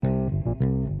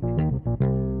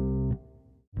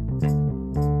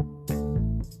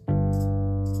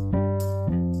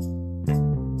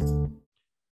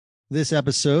This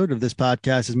episode of This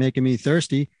Podcast Is Making Me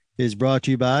Thirsty is brought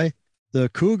to you by the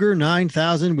Cougar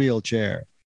 9000 wheelchair.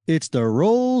 It's the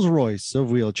Rolls Royce of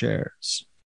wheelchairs.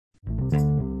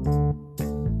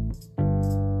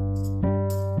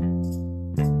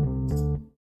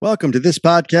 Welcome to This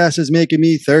Podcast Is Making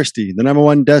Me Thirsty, the number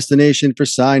one destination for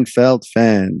Seinfeld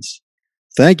fans.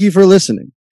 Thank you for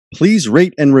listening. Please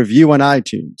rate and review on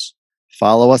iTunes.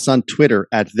 Follow us on Twitter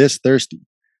at This Thirsty.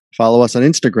 Follow us on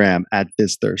Instagram at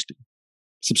This Thirsty.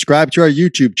 Subscribe to our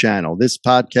YouTube channel. This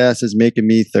podcast is making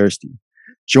me thirsty.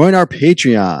 Join our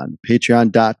Patreon,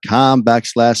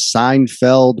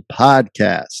 patreon.com/Seinfeld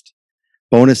podcast.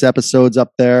 Bonus episodes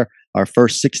up there. Our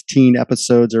first 16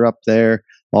 episodes are up there.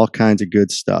 All kinds of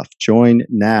good stuff. Join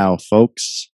now,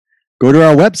 folks. Go to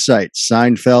our website,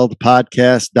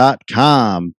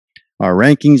 seinfeldpodcast.com. Our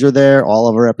rankings are there. All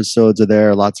of our episodes are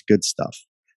there. Lots of good stuff.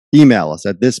 Email us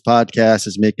at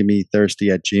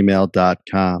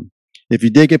thispodcastismakingmethirsty@gmail.com. If you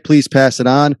dig it, please pass it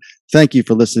on. Thank you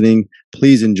for listening.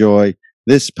 Please enjoy.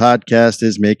 This podcast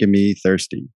is making me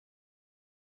thirsty.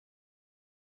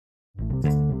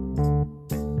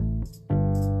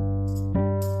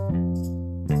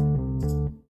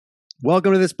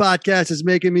 Welcome to This Podcast Is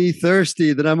Making Me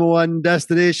Thirsty, the number one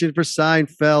destination for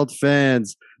Seinfeld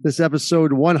fans. This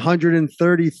episode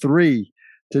 133.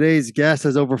 Today's guest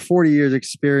has over 40 years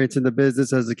experience in the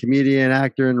business as a comedian,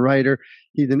 actor, and writer.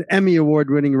 He's an Emmy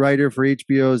Award-winning writer for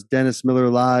HBO's Dennis Miller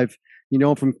Live. You know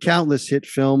him from countless hit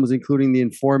films, including The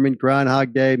Informant,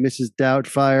 Groundhog Day, Mrs.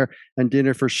 Doubtfire, and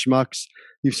Dinner for Schmucks.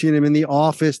 You've seen him in The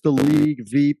Office, The League,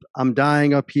 Veep, I'm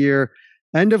Dying Up Here.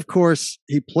 And of course,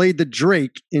 he played the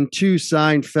Drake in 2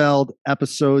 Seinfeld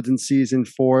episodes in season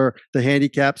 4, The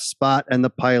Handicap Spot and the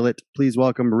Pilot. Please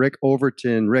welcome Rick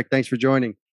Overton. Rick, thanks for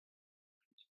joining.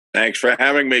 Thanks for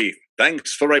having me.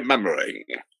 Thanks for remembering.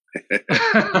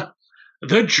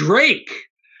 The Drake.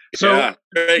 So yeah,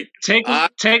 Drake. Take us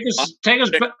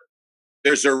back.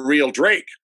 There's a real Drake.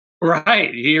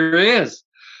 Right, here it is.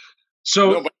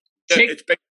 So no, it's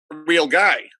based on a real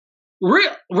guy.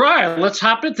 Right, let's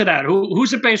hop into that.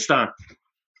 Who's it based on?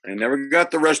 I never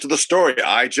got the rest of the story.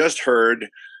 I just heard,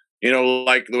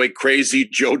 like the way Crazy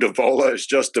Joe Davola is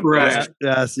just a right.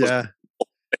 Yes, yeah.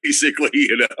 Basically,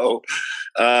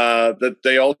 that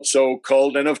they also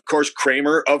called, and of course,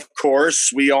 Kramer, of course,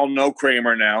 we all know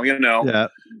Kramer now, Yeah.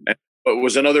 But it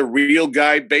was another real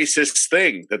guy basis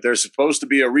thing that there's supposed to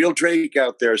be a real Drake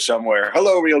out there somewhere.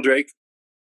 Hello, real Drake.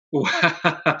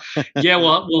 Yeah,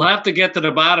 well, we'll have to get to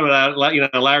the bottom of that.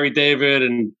 Larry David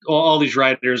and all these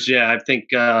writers. Yeah, I think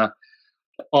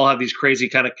all have these crazy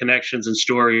kind of connections and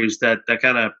stories that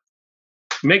kind of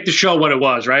make the show what it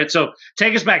was, right? So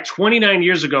take us back 29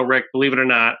 years ago, Rick, believe it or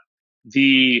not,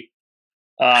 the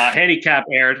Handicap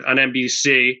aired on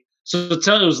NBC. So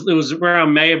it was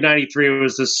around May of 93. It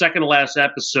was the second to last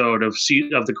episode of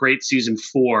the great season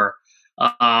 4.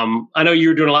 I know you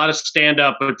were doing a lot of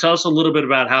stand-up, but tell us a little bit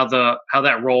about how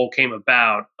that role came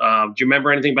about. Do you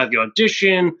remember anything about the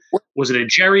audition? Was it a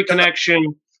Jerry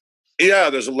connection? Yeah,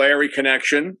 there's a Larry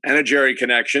connection and a Jerry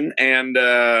connection, and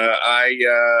I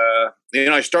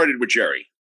started with Jerry.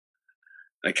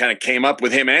 I kind of came up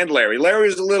with him and Larry. Larry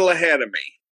was a little ahead of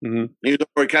me. Mm-hmm. He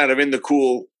was kind of in the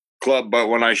cool club, but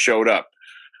when I showed up,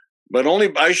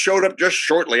 I showed up just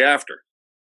shortly after.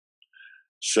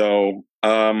 So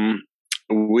I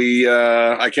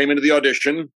came into the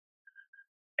audition,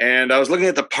 and I was looking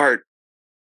at the part,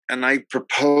 and I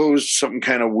proposed something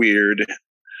kind of weird.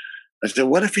 I said,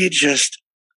 what if he because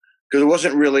it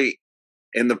wasn't really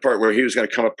in the part where he was going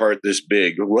to come apart this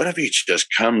big. What if he just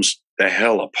comes the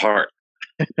hell apart?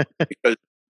 Because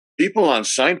people on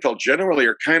Seinfeld generally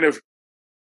are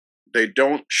they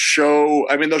don't show,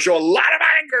 they'll show a lot of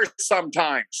anger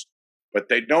sometimes, but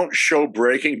they don't show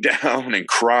breaking down and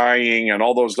crying and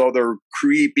all those other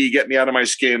creepy, get me out of my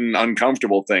skin,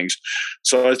 uncomfortable things.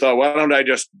 So I thought, why don't I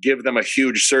just give them a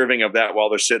huge serving of that while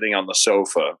they're sitting on the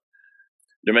sofa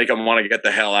to make them want to get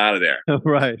the hell out of there.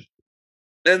 Right.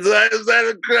 And that's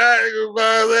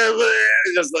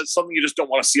something you just don't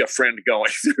want to see a friend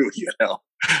going through,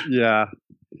 Yeah.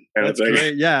 And That's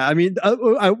great. Yeah,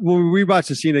 when we watched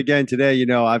the scene again today,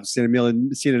 I've seen it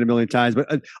a million times,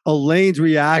 but Elaine's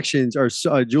reactions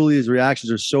Julia's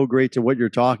reactions are so great to what you're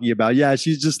talking about. Yeah,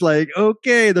 she's just like,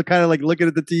 okay, they're kind of like looking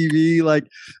at the TV,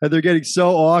 and they're getting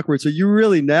so awkward. So you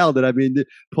really nailed it.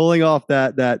 Pulling off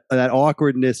that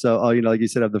awkwardness, like you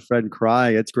said, of the friend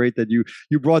crying. It's great that you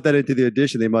brought that into the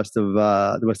audition. They must have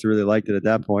really liked it at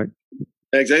that point.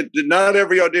 Exactly. Not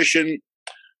every audition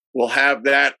will have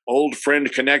that old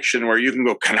friend connection where you can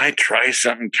go, can I try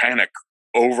something kind of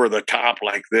over the top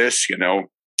like this? You don't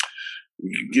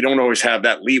always have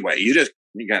that leeway. You just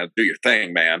You got to do your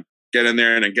thing, man. Get in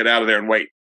there and then get out of there and wait.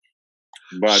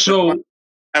 But so I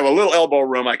have a little elbow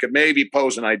room. I could maybe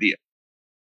pose an idea.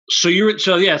 So you're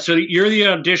the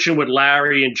audition with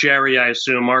Larry and Jerry, I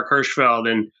assume, Mark Hirschfeld,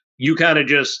 and you kind of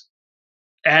just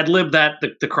ad-libbed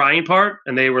the crying part,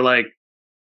 and they were like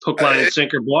hook, line, and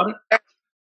sinker bought it?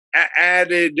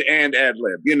 Added and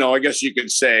ad-lib. I guess you could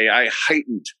say I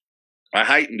heightened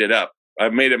it up.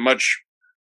 I've made it much,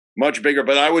 much bigger,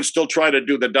 but I would still try to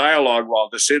do the dialogue while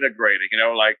disintegrating,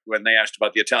 like when they asked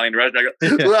about the Italian restaurant, I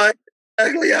go, well,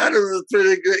 Agliano is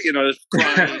pretty good, just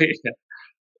crying,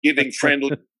 giving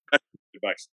friendly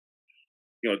advice,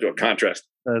 do a contrast.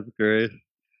 That's great.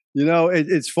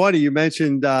 It's funny. You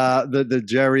mentioned the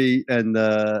Jerry and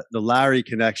the Larry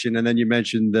connection, and then you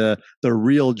mentioned the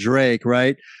real Drake,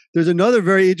 right? There's another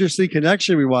very interesting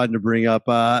connection we wanted to bring up.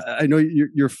 I know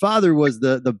your father was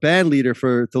the band leader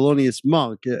for Thelonious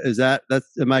Monk.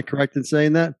 Am I correct in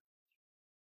saying that?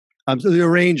 So the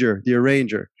arranger.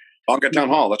 Monk at Town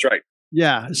Hall. That's right.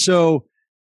 Yeah. So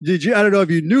I don't know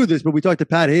if you knew this, but we talked to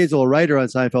Pat Hazel, a writer on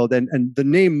Seinfeld, and the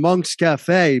name Monk's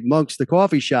Cafe, Monk's the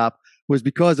coffee shop, was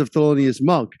because of Thelonious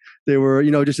Monk. They were,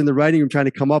 just in the writing room trying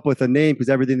to come up with a name because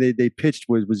everything they pitched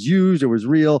was used or was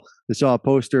real. They saw a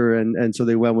poster and so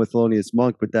they went with Thelonious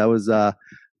Monk. But that was a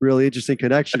really interesting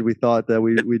connection. We thought that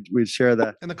we'd share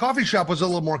that. And the coffee shop was a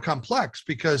little more complex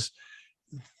because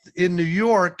in New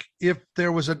York, if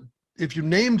you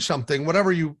named something,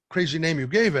 whatever crazy name you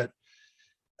gave it,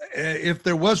 if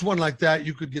there was one like that,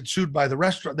 you could get sued by the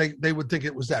restaurant. They would think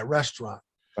it was that restaurant.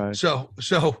 Right. So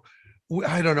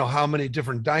I don't know how many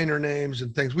different diner names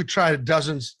and things. We tried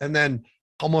dozens and then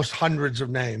almost hundreds of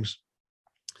names.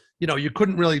 You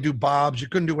couldn't really do Bob's. You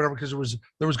couldn't do whatever because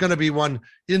there was going to be one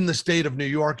in the state of New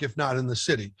York, if not in the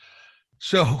city.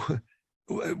 So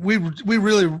we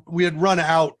had run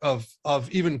out of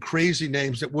even crazy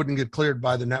names that wouldn't get cleared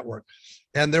by the network.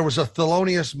 And there was a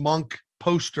Thelonious Monk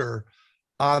poster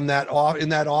in that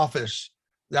office.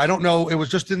 I don't know. It was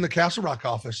just in the Castle Rock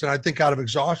office. And I think out of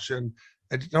exhaustion,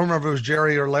 I don't remember if it was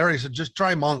Jerry or Larry said, just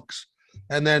try Monks.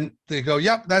 And then they go,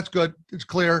 yep, that's good. It's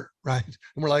clear. Right.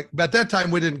 And we're like, but at that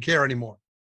time we didn't care anymore.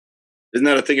 Isn't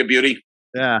that a thing of beauty?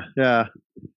 Yeah. Yeah.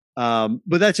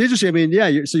 But that's interesting. I mean,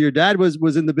 yeah. So your dad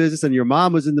was in the business and your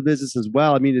mom was in the business as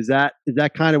well. I mean, is that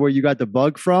kind of where you got the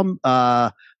bug from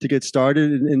to get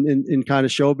started in kind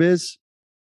of showbiz?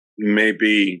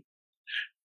 Maybe.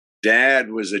 Dad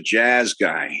was a jazz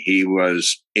guy. He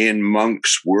was in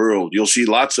Monk's world. You'll see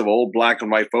lots of old black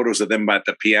and white photos of them at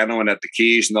the piano and at the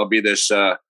keys, and there'll be this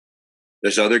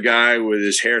other guy with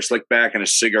his hair slicked back and a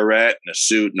cigarette and a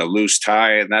suit and a loose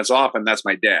tie, and that's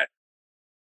my dad.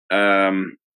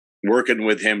 Working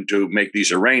with him to make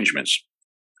these arrangements.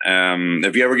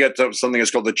 If you ever get to something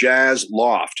that's called the Jazz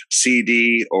Loft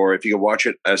CD, or if you can watch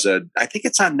it I think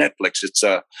it's on Netflix. It's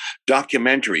a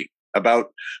documentary about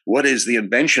what is the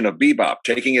invention of bebop,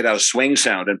 taking it out of swing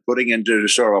sound and putting it into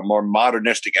sort of a more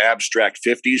modernistic, abstract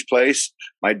 50s place.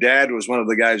 My dad was one of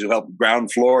the guys who helped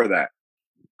ground floor that.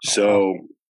 So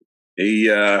he,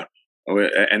 and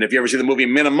if you ever see the movie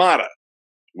Minamata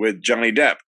with Johnny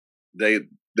Depp,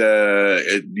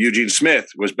 Eugene Smith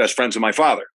was best friends with my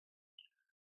father.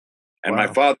 And my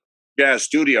father's jazz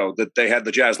studio that they had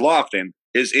the Jazz Loft in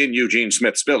is in Eugene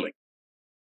Smith's building.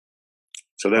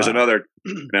 So there's another,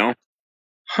 a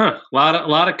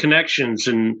lot of connections,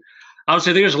 and I would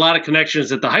say there's a lot of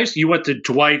connections at the high school. You went to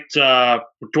Dwight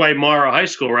Morrow High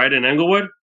School, right, in Englewood?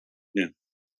 Yeah.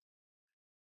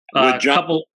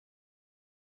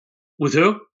 With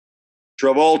who?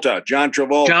 John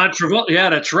Travolta.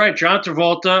 Yeah, that's right. John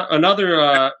Travolta.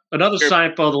 Another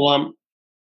Seinfeld alum.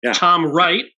 Yeah. Tom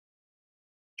Wright.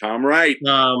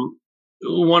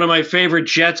 One of my favorite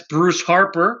Jets, Bruce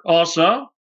Harper, also.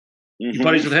 You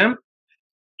buddies with him?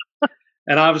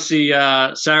 And obviously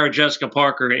Sarah Jessica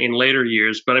Parker in later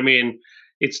years. But I mean,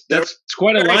 it's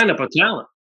quite a lineup of talent.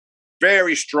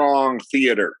 Very strong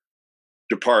theater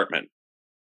department.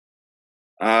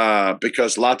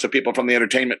 Because lots of people from the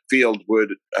entertainment field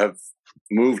would have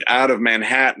moved out of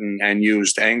Manhattan and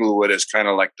used Englewood as kind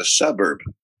of like the suburb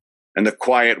and the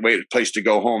quiet place to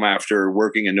go home after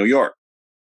working in New York.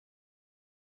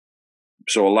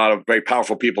 So a lot of very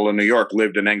powerful people in New York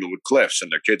lived in Englewood Cliffs,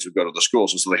 and their kids would go to the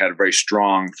schools. And so they had a very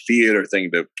strong theater thing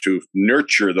to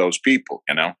nurture those people,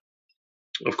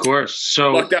 Of course.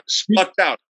 So lucked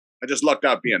out. I just lucked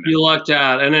out being there. You lucked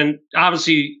out. And then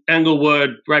obviously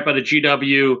Englewood, right by the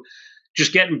GW,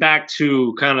 just getting back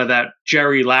to kind of that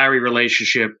Jerry-Larry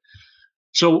relationship.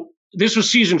 So this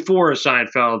was season 4 of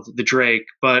Seinfeld, the Drake,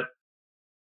 but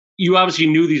you obviously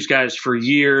knew these guys for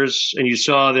years, and you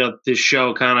saw this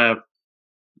show kind of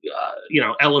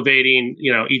elevating,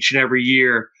 each and every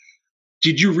year.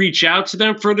 Did you reach out to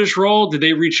them for this role? Did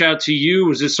they reach out to you?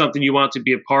 Was this something you want to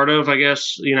be a part of, I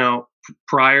guess,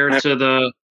 prior to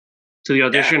the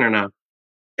audition or not?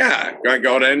 Yeah, I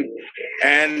got in.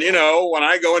 And, when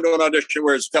I go into an audition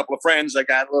where it's a couple of friends, I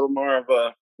got a little more of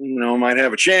a, might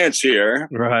have a chance here.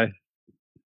 Right.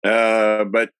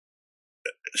 But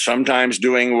sometimes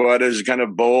doing what is kind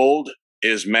of bold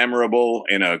is memorable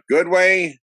in a good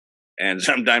way. And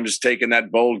sometimes taking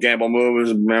that bold gamble move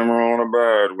is memorable in a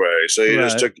bad way. So you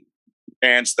just took a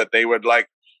chance that they would like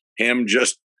him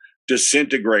just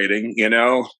disintegrating, And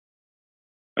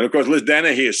of course, Liz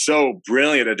Dennehy is so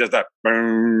brilliant at just that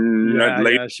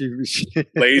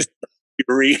lazy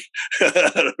fury.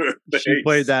 She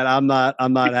played that I'm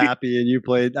not happy, and you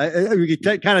played. You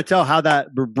could kind of tell how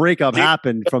that breakup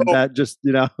happened from that. Just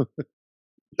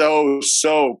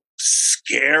so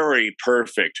scary,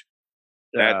 perfect.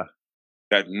 Yeah.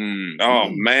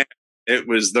 Man, it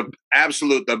was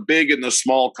the big and the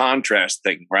small contrast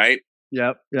thing, right?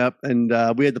 Yep. And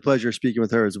we had the pleasure of speaking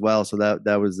with her as well, so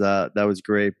that was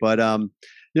great. But I'm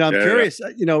curious,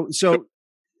 so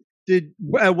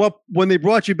when they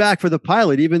brought you back for the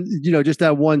pilot, even just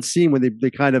that one scene when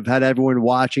they kind of had everyone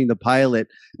watching the pilot,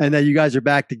 and then you guys are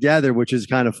back together, which is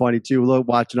kind of funny too.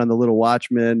 Watching on the little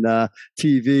Watchmen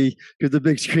TV because the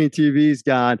big screen TV is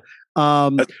gone.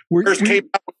 First came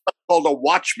out called The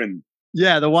Watchmen.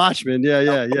 Yeah, The Watchmen.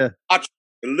 Yeah.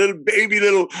 A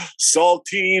little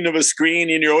saltine of a screen,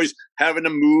 and you're always having to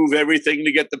move everything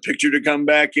to get the picture to come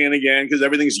back in again because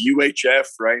everything's UHF,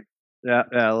 right? Yeah,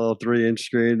 a little 3-inch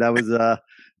screen. That was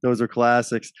those are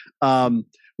classics.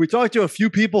 We talked to a few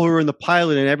people who were in the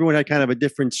pilot, and everyone had kind of a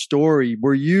different story.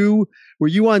 Were you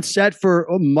on set for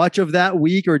much of that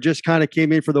week, or just kind of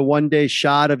came in for the one-day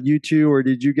shot of you two, or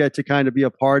did you get to kind of be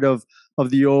a part of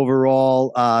the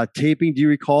overall taping? Do you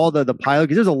recall the pilot?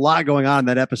 Because there's a lot going on in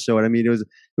that episode. I mean, it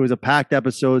was a packed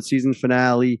episode, season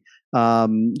finale.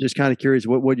 Just kind of curious,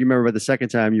 what do you remember about the second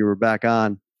time you were back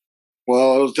on?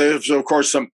 Well, there's of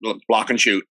course some block and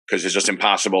shoot because it's just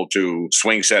impossible to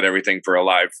swing set everything for a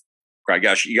live. You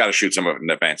got to shoot some of it in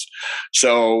advance.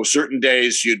 So certain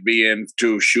days you'd be in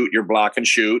to shoot your block and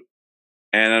shoot.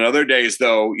 And on other days,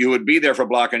 though, you would be there for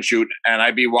block and shoot, and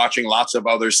I'd be watching lots of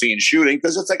other scenes shooting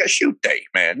because it's like a shoot day,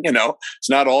 man. It's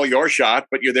not all your shot,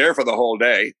 but you're there for the whole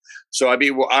day. So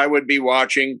I would be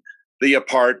watching the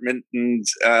apartment, and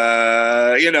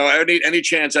any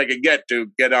chance I could get to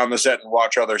get on the set and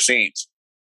watch other scenes.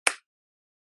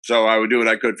 So I would do what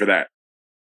I could for that,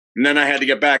 and then I had to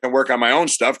get back and work on my own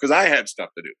stuff because I had stuff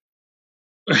to do.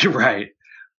 Right.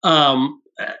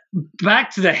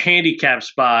 Back to the handicap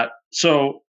spot.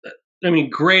 So, I mean,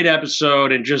 great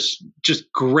episode and just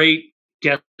great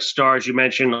guest stars. You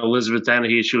mentioned Elizabeth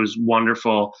Dennehy. She was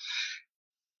wonderful.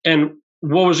 And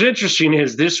what was interesting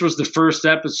is this was the first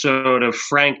episode of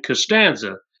Frank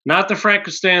Costanza. Not the Frank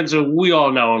Costanza we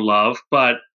all know and love,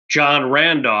 but John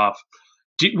Randolph.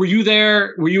 Were you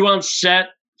there? Were you on set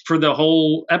for the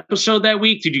whole episode that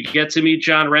week? Did you get to meet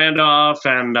John Randolph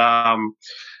and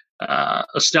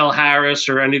Estelle Harris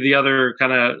or any of the other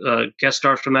kind of guest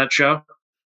stars from that show?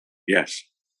 Yes.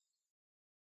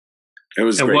 It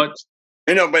was great.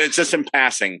 But it's just in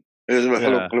passing.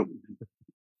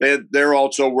 They're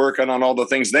also working on all the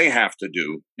things they have to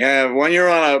do. Yeah, when you're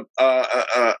on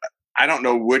I don't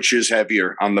know which is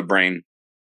heavier on the brain,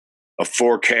 a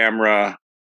 4-camera,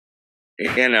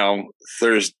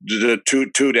 there's the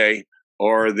two-day,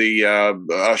 or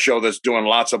a show that's doing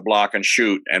lots of block and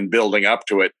shoot and building up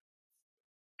to it.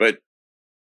 But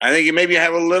I think you maybe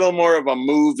have a little more of a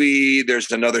movie.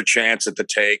 There's another chance at the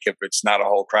take if it's not a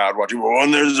whole crowd watching. But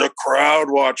when there's a crowd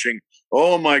watching,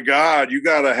 oh my God, you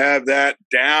got to have that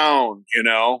down,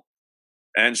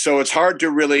 And so it's hard to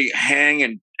really hang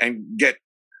and get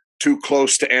too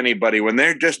close to anybody when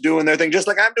they're just doing their thing, just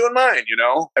like I'm doing mine,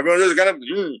 Everyone's just kind of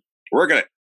working it.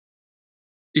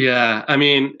 Yeah, I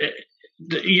mean,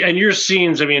 and your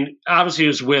scenes, I mean, obviously it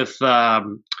was with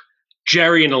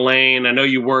Jerry and Elaine. I know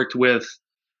you worked with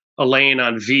Elaine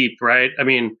on Veep, right? I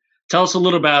mean, tell us a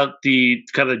little about the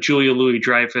kind of Julia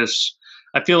Louis-Dreyfus.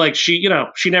 I feel like she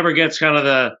never gets kind of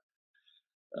the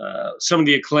some of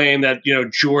the acclaim that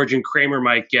George and Kramer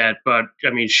might get, but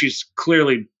I mean, she's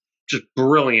clearly just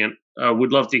brilliant.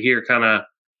 Would love to hear kind of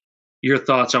your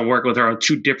thoughts on working with her on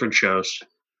 2 different shows.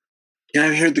 Yeah,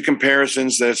 I've heard the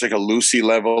comparisons that it's like a Lucy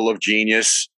level of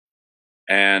genius,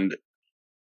 and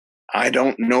I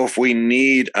don't know if we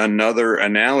need another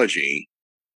analogy.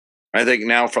 I think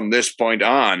now from this point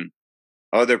on,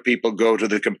 other people go to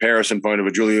the comparison point of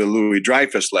a Julia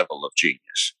Louis-Dreyfus level of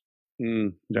genius.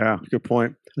 Yeah, good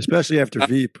point. Especially after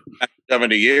Veep.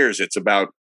 70 years, it's about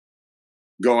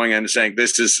going and saying,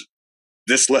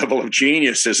 this level of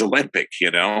genius is Olympic,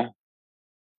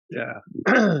 Yeah.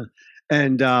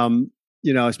 And,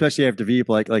 especially after Veep,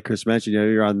 like Chris mentioned,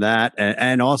 you're on that.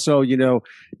 And also, you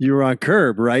were on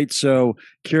Curb, right? So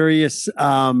curious,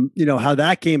 how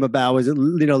that came about. Was it,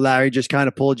 Larry just kind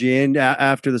of pulled you in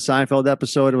after the Seinfeld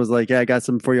episode and was like, yeah, I got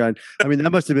something for you on. I mean, that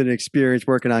must have been an experience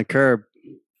working on Curb.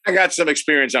 I got some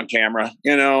experience on camera.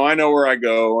 I know where I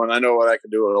go and I know what I can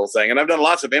do with the whole thing. And I've done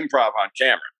lots of improv on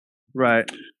camera. Right.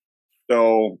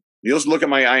 So you'll just look at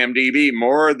my IMDb,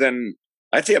 more than,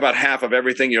 I'd say about half of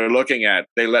everything you're looking at,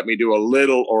 they let me do a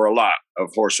little or a lot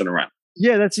of horsing around.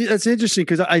 Yeah, that's interesting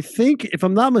because I think, if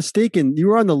I'm not mistaken, you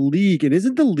were on The League, and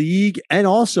isn't The League and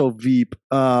also Veep,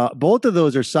 both of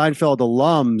those are Seinfeld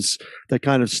alums that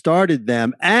kind of started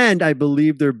them, and I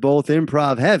believe they're both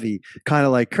improv heavy, kind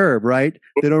of like Curb, right?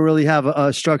 They don't really have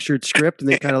a structured script, and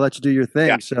they kind of let you do your thing.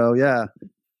 Yeah. So yeah,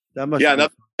 that must. Yeah,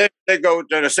 they go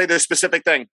to say this specific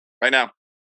thing right now,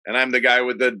 and I'm the guy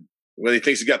with he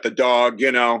thinks he's got the dog,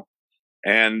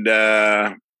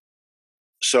 and.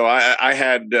 So I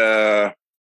had a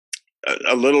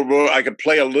little. I could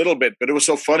play a little bit, but it was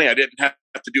so funny. I didn't have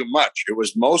to do much. It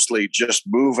was mostly just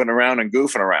moving around and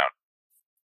goofing around.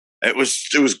 It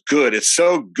was good. It's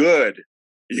so good.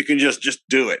 You can just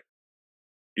do it.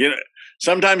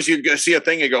 Sometimes you see a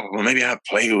thing and go, well, maybe I'll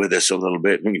play with this a little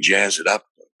bit. We can jazz it up.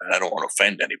 I don't want to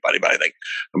offend anybody, but I think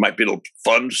it might be a little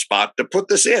fun spot to put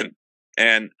this in.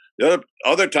 And the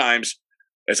other times,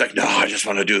 it's like, no, I just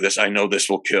want to do this. I know this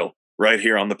will kill. Right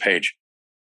here on the page,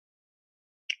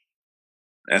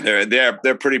 and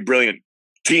they're pretty brilliant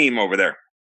team over there.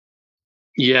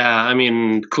 Yeah, I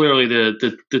mean, clearly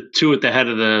the two at the head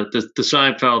of the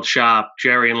Seinfeld shop,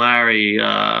 Jerry and Larry,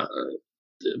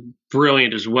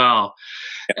 brilliant as well.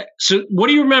 So, what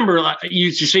do you remember?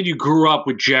 You said you grew up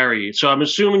with Jerry, so I'm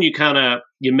assuming you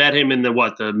met him in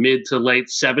the mid to late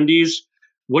 70s.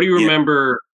 What do you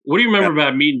remember? What do you remember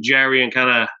about meeting Jerry and kind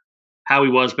of how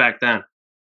he was back then?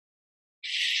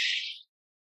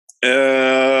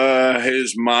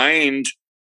 His mind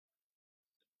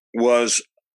was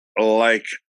like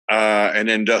an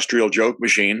industrial joke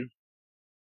machine,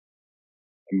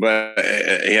 but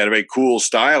he had a very cool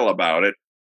style about it.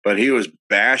 But he was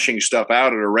bashing stuff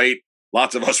out at a rate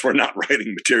lots of us were not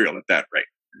writing material at that rate.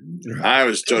 I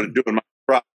was sort of doing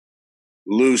my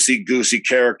loosey-goosey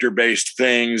character-based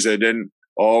things that didn't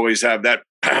always have that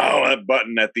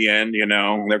button at the end,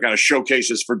 they're kind of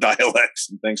showcases for dialects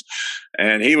and things.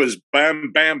 And he was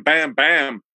bam, bam, bam,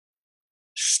 bam,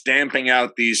 stamping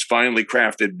out these finely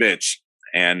crafted bits.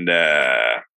 And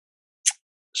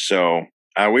so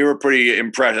we were pretty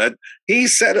impressed. He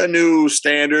set a new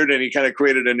standard and he kind of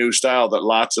created a new style that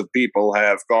lots of people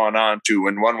have gone on to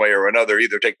in one way or another,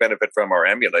 either take benefit from or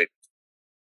emulate.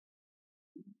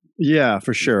 Yeah,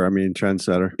 for sure. I mean,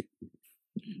 trendsetter.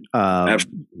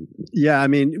 Yeah, I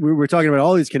mean, we were talking about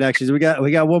all these connections. We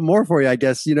got one more for you, I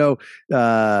guess. The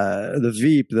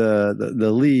Veep,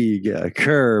 the League,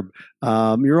 Curb.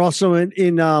 You're also in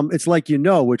It's Like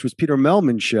which was Peter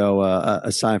Melman's show, a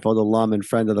Seinfeld alum and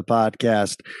friend of the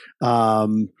podcast.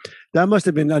 That must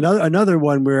have been another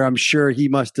one where I'm sure he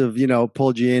must have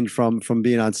pulled you in from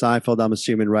being on Seinfeld. I'm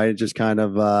assuming, right? It just kind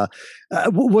of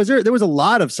there was a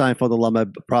lot of Seinfeld alumni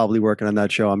probably working on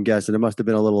that show. I'm guessing it must have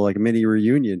been a little like mini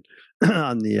reunion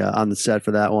on the set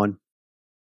for that one.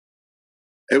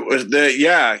 It was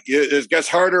it gets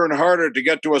harder and harder to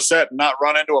get to a set and not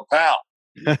run into a pal.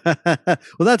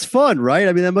 Well, that's fun, right?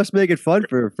 I mean, that must make it fun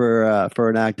for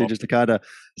an actor just to kind of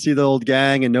see the old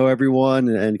gang and know everyone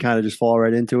and kind of just fall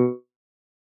right into it.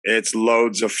 It's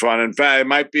loads of fun. In fact, it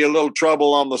might be a little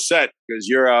trouble on the set because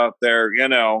you're out there,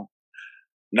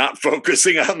 not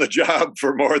focusing on the job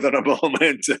for more than a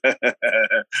moment.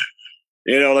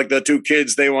 Like the two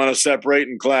kids they want to separate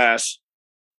in class.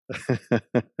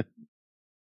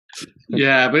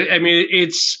 Yeah, but I mean,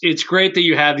 it's great that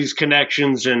you have these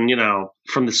connections and,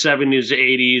 from the 70s to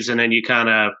 80s, and then you kind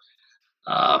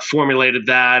of formulated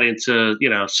that into,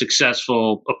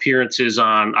 successful appearances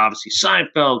on obviously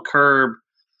Seinfeld, Curb,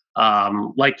 I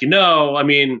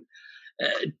mean,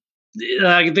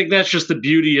 I think that's just the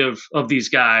beauty of these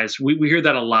guys. We hear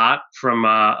that a lot from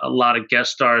a lot of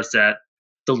guest stars, that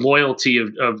the loyalty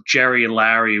of Jerry and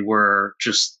Larry were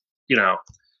just,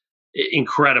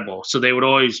 incredible. So they would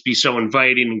always be so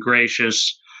inviting and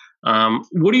gracious.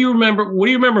 What do you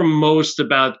remember most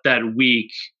about that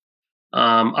week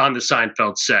on the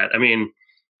Seinfeld set? I mean,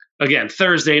 again,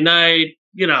 Thursday night,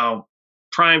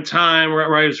 prime time,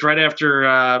 right? It was right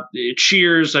after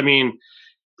Cheers. I mean,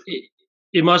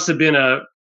 it must have been a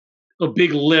a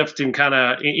big lift in kind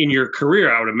of in your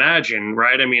career, I would imagine,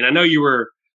 right? I mean, I know you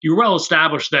were well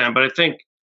established then, but I think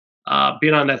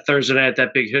being on that Thursday night,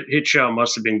 that big hit show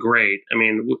must have been great. I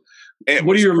mean,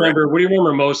 what do you remember? What do you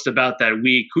remember most about that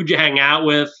week? Who'd you hang out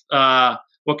with?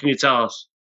 What can you tell us?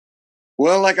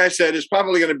 Well, like I said, it's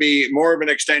probably going to be more of an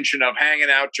extension of hanging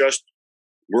out, just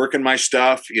working my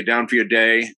stuff. You get down for your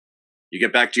day, you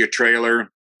get back to your trailer,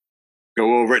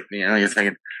 go over it. You know, you're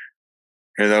thinking,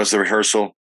 "Hey, that was the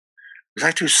rehearsal. Was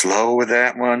I too slow with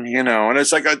that one?" You know, and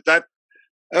it's like that.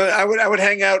 I would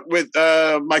hang out with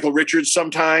Michael Richards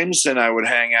sometimes, and I would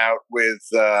hang out with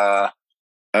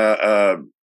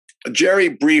Jerry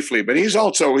briefly. But he's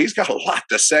got a lot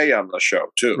to say on the show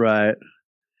too. Right.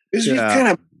 You kind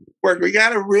of work. We got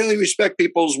to really respect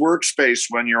people's workspace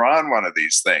when you're on one of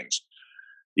these things,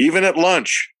 even at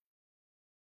lunch.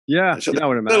 Yeah, so I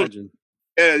would imagine.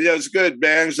 Yeah, it's good,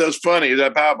 man. So it's funny.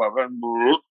 That pop up and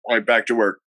right back to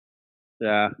work.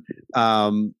 Yeah.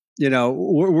 You know,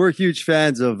 we're huge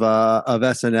fans of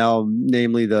SNL,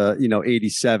 namely the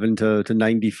 87 to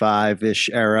 95 ish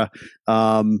era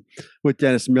with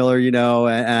Dennis Miller. You know,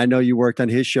 and I know you worked on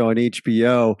his show on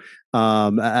HBO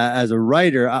as a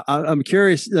writer. I'm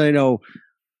curious. You know,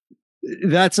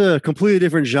 that's a completely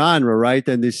different genre, right,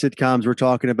 than these sitcoms we're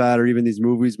talking about, or even these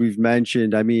movies we've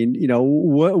mentioned. I mean, you know,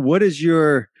 what is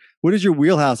your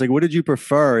wheelhouse? Like, what did you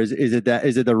prefer? Is it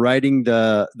the writing,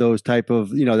 those type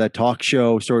of, that talk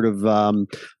show sort of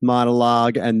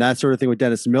monologue and that sort of thing with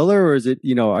Dennis Miller, or is it,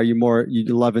 are you more,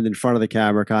 you love it in front of the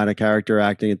camera kind of character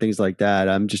acting and things like that?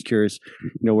 I'm just curious,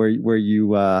 where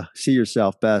you see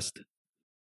yourself best.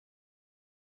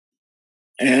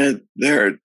 And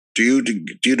do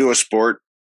you do a sport?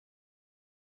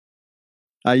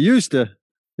 I used to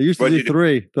do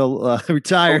three. I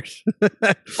retired.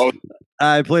 Oh.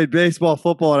 I played baseball,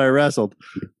 football, and I wrestled.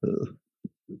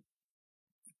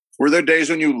 Were there days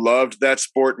when you loved that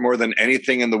sport more than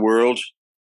anything in the world?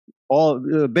 All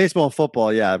baseball and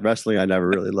football, yeah. Wrestling, I never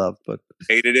really loved, but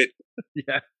hated it.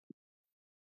 Yeah,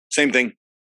 same thing.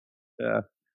 Yeah,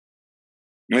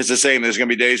 it's the same. There's going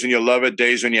to be days when you love it,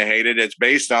 days when you hate it. It's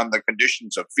based on the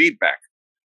conditions of feedback.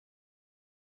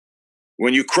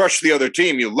 When you crush the other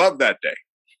team, you love that day.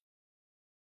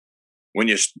 When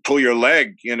you pull your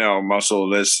leg, muscle,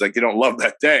 this, like, you don't love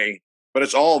that day, but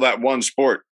it's all that one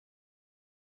sport.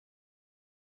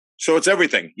 So it's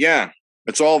everything. Yeah.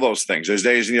 It's all those things. There's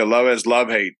days when you love it, it's love,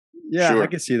 hate. Yeah, sure. I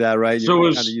can see that, right? So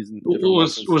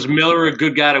was Miller a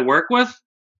good guy to work with?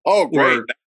 Oh, great.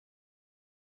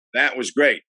 That was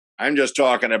great. I'm just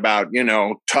talking about,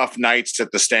 tough nights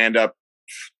at the stand-up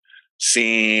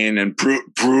scene and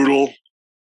brutal.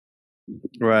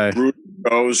 Right. Brutal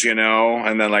goes, and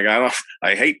then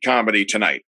I hate comedy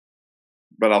tonight,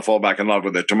 but I'll fall back in love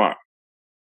with it tomorrow.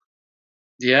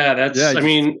 Yeah,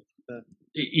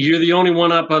 you're the only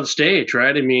one up on stage,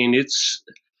 right? I mean,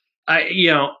 I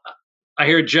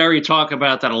hear Jerry talk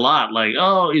about that a lot. Like,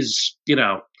 is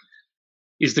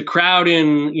the crowd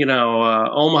in,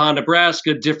 Omaha,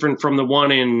 Nebraska different from the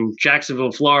one in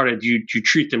Jacksonville, Florida? Do you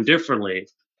treat them differently?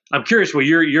 I'm curious what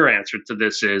your answer to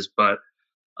this is, but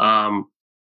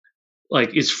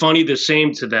is funny the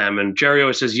same to them? And Jerry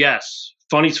always says, yes,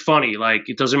 funny's funny. Like,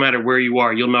 it doesn't matter where you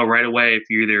are. You'll know right away if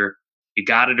you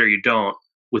got it or you don't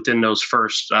within those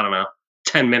first,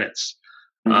 10 minutes.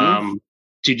 Mm-hmm.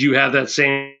 Did you have that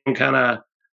same kind of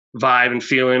vibe and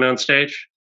feeling on stage?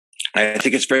 I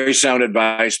think it's very sound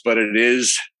advice, but it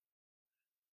is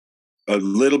a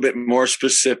little bit more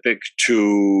specific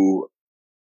to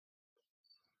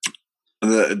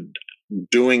the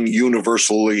doing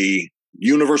universal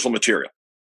material.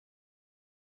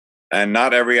 And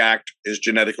not every act is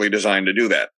genetically designed to do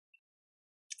that.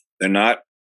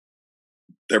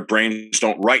 Their brains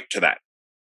don't write to that.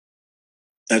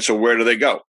 And so where do they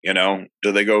go?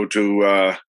 Do they go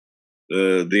to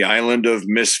the island of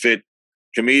misfit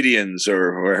comedians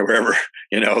or wherever,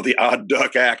 the odd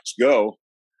duck acts go?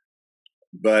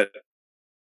 But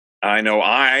I know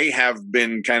I have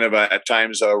been kind of at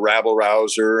times a rabble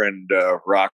rouser and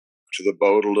rocked to the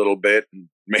boat a little bit and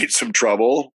made some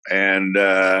trouble. And,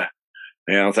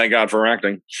 thank God for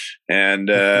acting. And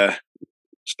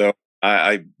so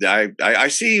I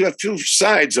see a few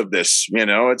sides of this.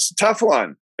 It's a tough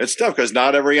one. It's tough because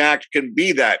not every act can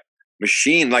be that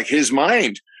machine like his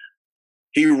mind.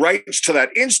 He writes to that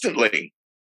instantly.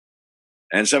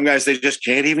 And some guys, they just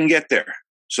can't even get there.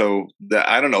 So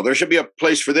I don't know. There should be a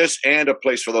place for this and a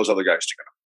place for those other guys to go.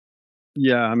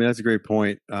 Yeah, I mean, that's a great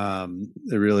point. It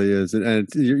really is. And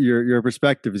your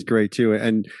perspective is great too.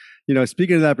 And,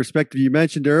 speaking of that perspective, you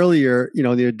mentioned earlier, in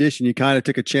the audition, you kind of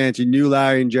took a chance. You knew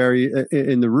Larry and Jerry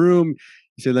in the room.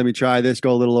 You say, let me try this,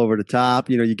 go a little over the top,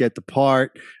 you get the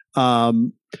part.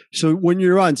 So when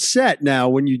you're on set now,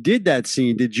 when you did that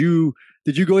scene, did you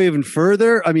go even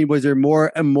further? I mean, was there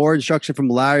more instruction from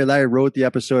Larry? Larry wrote the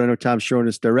episode. I know Tom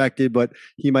Schronis directed, but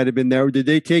he might have been there. Did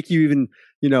they take you even,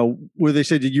 where they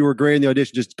said that you were great in the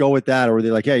audition, just go with that? Or were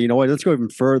they like, hey, you know what, let's go even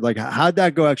further? Like, how'd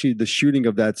that go, actually, the shooting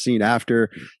of that scene after,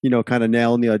 kind of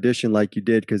nailing the audition like you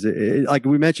did? Because like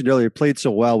we mentioned earlier, it played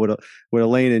so well with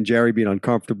Elaine and Jerry being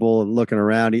uncomfortable and looking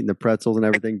around, eating the pretzels and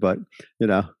everything. But,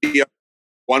 Yeah.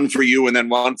 One for you and then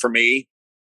one for me,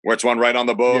 where it's one right on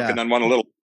the book and then one a little.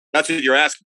 That's what you're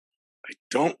asking. I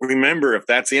don't remember if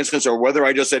that's the instance or whether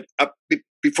I just said,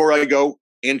 before I go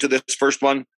into this first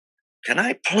one, can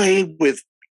I play with,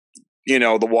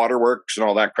 the waterworks and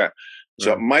all that crap?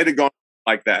 So it might have gone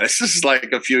like that. This is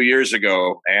like a few years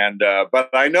ago. And, but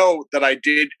I know that I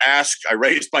did ask, I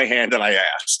raised my hand and I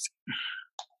asked.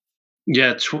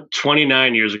 Yeah,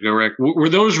 29 years ago, Rick. Were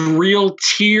those real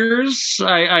tears?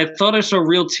 I thought I saw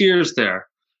real tears there.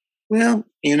 Well,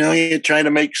 you try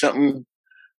to make something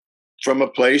from a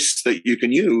place that you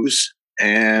can use.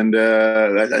 And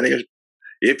I think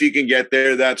if you can get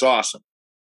there, that's awesome.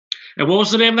 And what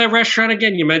was the name of that restaurant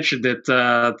again? You mentioned it,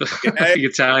 the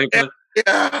Italian.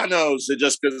 Yeah, no, so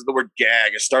just because of the word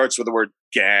gag. It starts with the word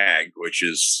gag, which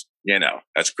is,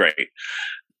 that's great.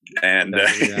 And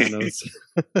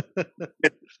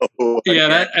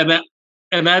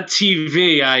and that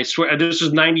TV, I swear, this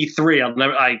was 93.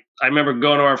 I remember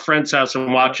going to our friend's house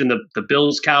and watching the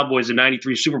Bills Cowboys in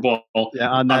 93 Super Bowl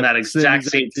on that exact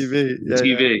same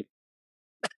TV.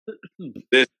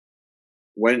 Yeah.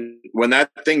 When that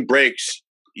thing breaks,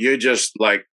 you're just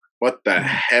like, what the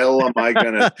hell am I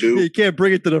gonna do? You can't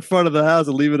bring it to the front of the house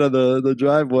and leave it on the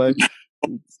driveway.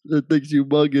 It thing's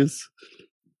humongous.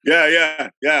 Yeah.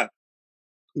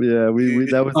 Yeah, we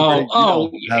that was.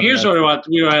 Here's what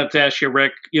we wanted to ask you,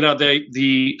 Rick.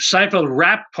 The Seinfeld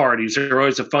rap parties are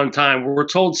always a fun time. We're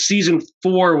told season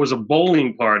 4 was a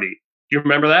bowling party. Do you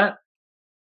remember that?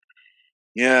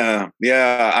 Yeah.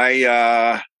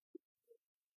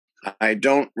 I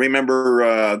don't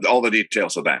remember all the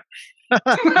details of that.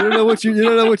 You don't know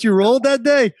what you rolled that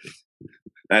day?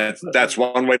 That's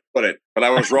one way to put it. But I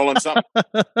was rolling something.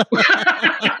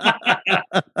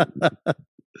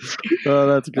 Oh,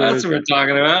 that's great. That's what we're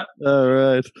talking about. All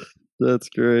right. That's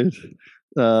great.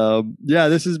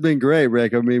 This has been great,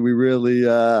 Rick. I mean, we really,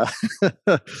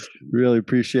 really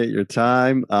appreciate your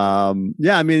time. I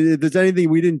mean, if there's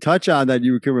anything we didn't touch on that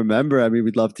you can remember, I mean,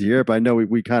 we'd love to hear it. But I know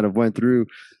we kind of went through,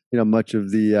 much of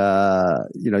the,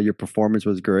 your performance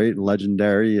was great and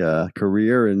legendary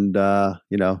career. And,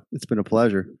 it's been a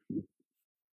pleasure.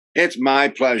 It's my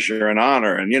pleasure and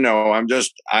honor. And,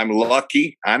 I'm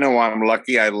lucky. I know I'm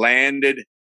lucky. I landed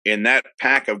in that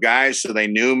pack of guys. So they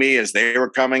knew me as they were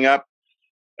coming up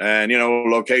and,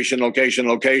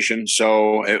 location.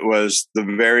 So it was the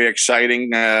very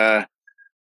exciting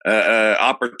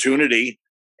opportunity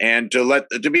and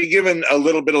to be given a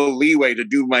little bit of leeway to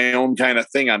do my own kind of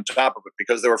thing on top of it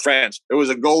because they were friends. It was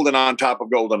a golden on top of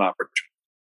golden opportunity.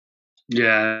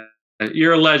 Yeah.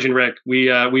 You're a legend, Rick. We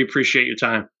appreciate your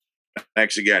time.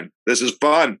 Thanks again. This is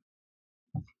fun.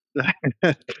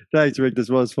 Thanks, Rick. This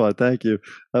was fun. Thank you.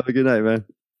 Have a good night, man.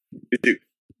 You too.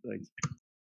 Thanks.